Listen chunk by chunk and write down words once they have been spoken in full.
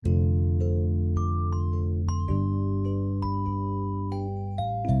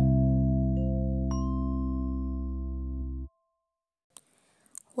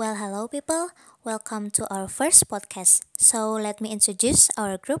Well, hello people. Welcome to our first podcast. So, let me introduce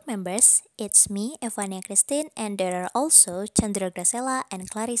our group members. It's me, Evania Christine, and there are also Chandra Gracela and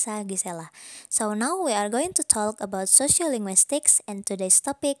Clarissa Gisela. So, now we are going to talk about sociolinguistics, and today's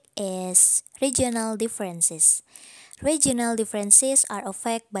topic is regional differences. Regional differences are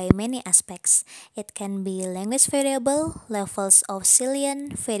affected by many aspects. It can be language variable, levels of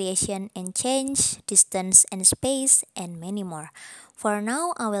salient, variation and change, distance and space, and many more. For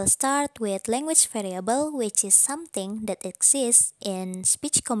now, I will start with language variable, which is something that exists in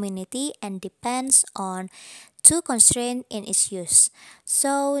speech community and depends on two constraints in its use.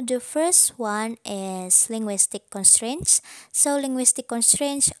 So the first one is linguistic constraints. So linguistic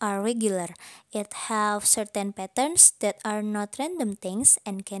constraints are regular. It have certain patterns that are not random things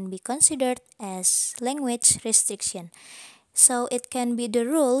and can be considered as language restriction. So it can be the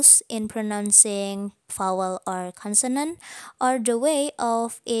rules in pronouncing vowel or consonant or the way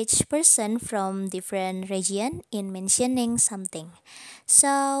of each person from different region in mentioning something.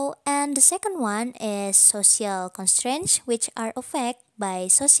 So and the second one is social constraints which are affected by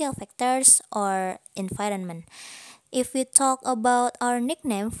social factors or environment. If we talk about our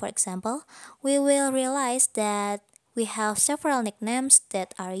nickname, for example, we will realize that we have several nicknames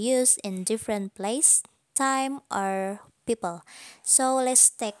that are used in different place, time, or people. So let's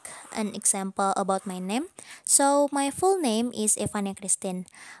take an example about my name. So my full name is Evania Christine.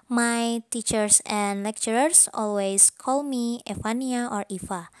 My teachers and lecturers always call me Evania or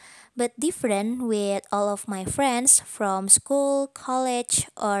Eva, but different with all of my friends from school, college,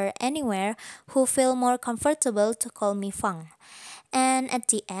 or anywhere who feel more comfortable to call me Fang. And at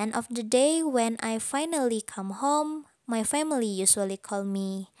the end of the day, when I finally come home, my family usually call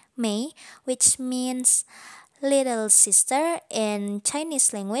me Mei, which means little sister in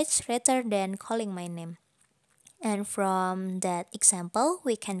Chinese language rather than calling my name. And from that example,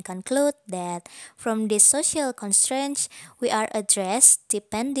 we can conclude that from these social constraints, we are addressed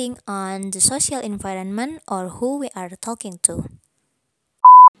depending on the social environment or who we are talking to.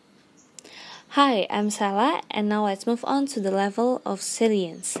 Hi, I'm Cella, and now let's move on to the level of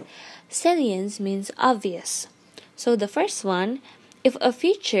salience. Salience means obvious. So the first one, if a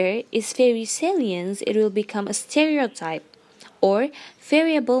feature is very salient, it will become a stereotype or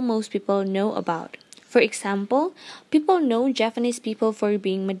variable most people know about. For example, people know Japanese people for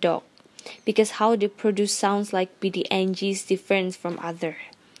being medok because how they produce sounds like BDNG is different from other.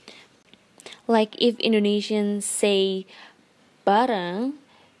 Like if Indonesians say barang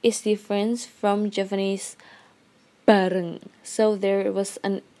is different from Japanese bareng. So there was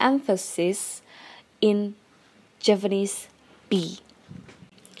an emphasis in Japanese B.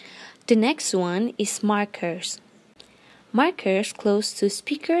 The next one is markers. Markers close to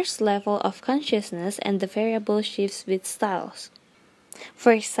speaker's level of consciousness and the variable shifts with styles.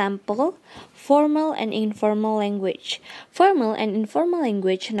 For example, formal and informal language. Formal and informal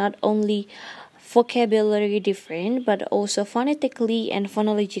language not only vocabulary different but also phonetically and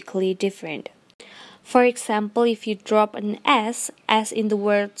phonologically different. For example, if you drop an S, as in the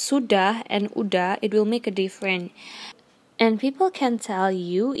word sudah and udah, it will make a difference. And people can tell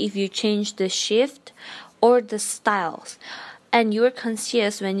you if you change the shift or the styles, and you're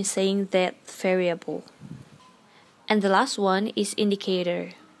conscious when you're saying that variable. And the last one is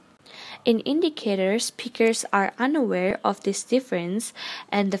indicator. In indicators, speakers are unaware of this difference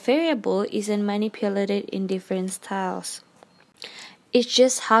and the variable isn't manipulated in different styles. It's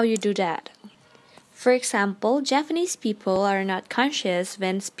just how you do that. For example, Japanese people are not conscious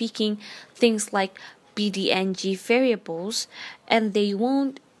when speaking things like BDNG variables and they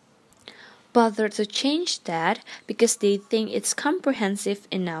won't bother to change that because they think it's comprehensive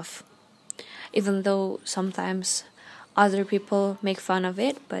enough. Even though sometimes other people make fun of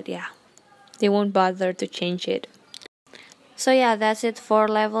it, but yeah. They won't bother to change it. So yeah, that's it for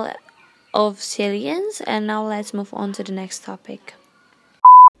level of salience, and now let's move on to the next topic.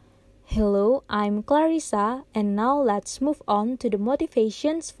 Hello, I'm Clarissa, and now let's move on to the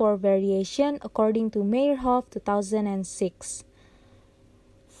motivations for variation according to Meyerhoff 2006.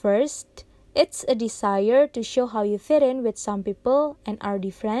 First, it's a desire to show how you fit in with some people and are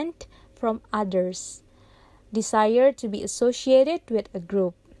different from others. Desire to be associated with a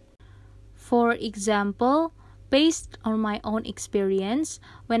group. For example, based on my own experience,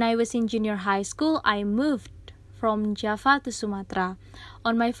 when I was in junior high school, I moved from Java to Sumatra.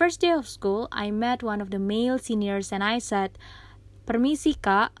 On my first day of school, I met one of the male seniors and I said, "Permisi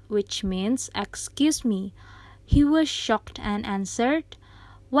kak," which means excuse me. He was shocked and answered,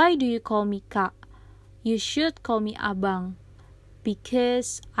 "Why do you call me kak? You should call me abang,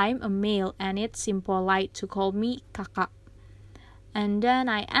 because I'm a male and it's impolite to call me kakak." And then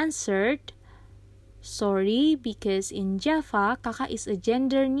I answered, sorry, because in Java, kakak is a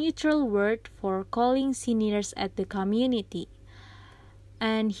gender-neutral word for calling seniors at the community.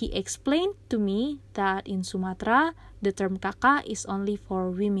 And he explained to me that in Sumatra, the term kakak is only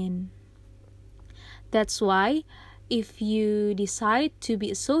for women. That's why, if you decide to be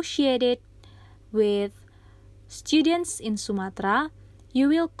associated with students in Sumatra, you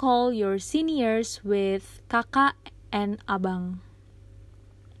will call your seniors with kakak and abang.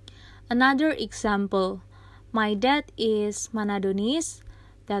 Another example, my dad is Manadonese,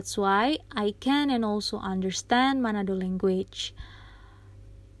 that's why I can and also understand Manado language.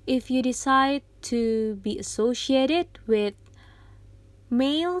 If you decide to be associated with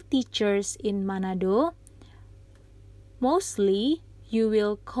male teachers in Manado, mostly you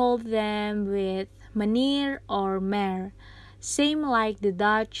will call them with meneer or mer, same like the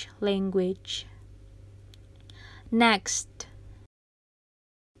Dutch language. Next,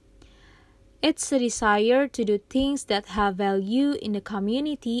 it's a desire to do things that have value in the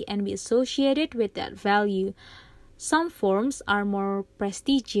community and be associated with that value. Some forms are more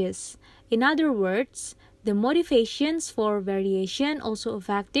prestigious. In other words, the motivations for variation also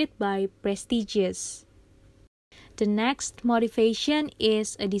affected by prestigious. The next motivation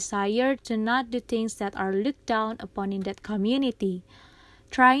is a desire to not do things that are looked down upon in that community.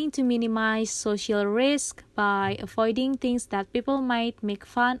 Trying to minimize social risk by avoiding things that people might make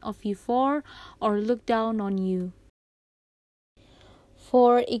fun of you for or look down on you.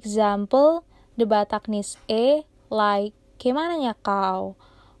 For example, the Bataknis like "Kemananya kau?"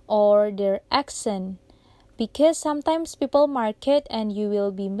 or their accent, because sometimes people market and you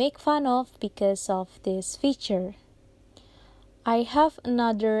will be make fun of because of this feature. I have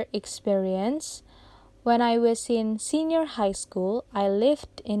another experience. When I was in senior high school, I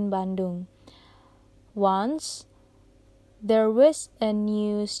lived in Bandung. Once, there was a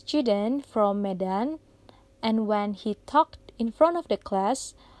new student from Medan, and when he talked in front of the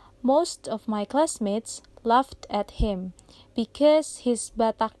class, most of my classmates laughed at him because his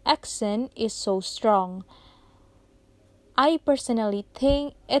Batak accent is so strong. I personally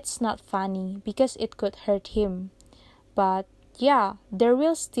think it's not funny because it could hurt him. But yeah, there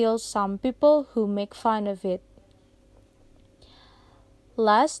will still some people who make fun of it.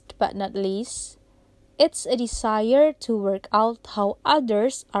 Last but not least, it's a desire to work out how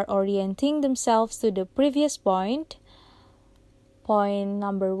others are orienting themselves to the previous point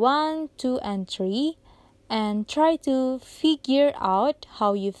number 1, 2, and 3, and try to figure out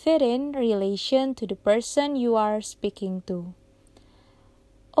how you fit in relation to the person you are speaking to.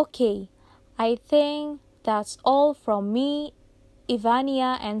 Okay, I think that's all from me,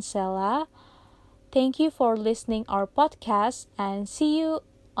 Evania and Cella. Thank you for listening our podcast and see you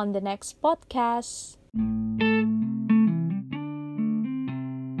on the next podcast.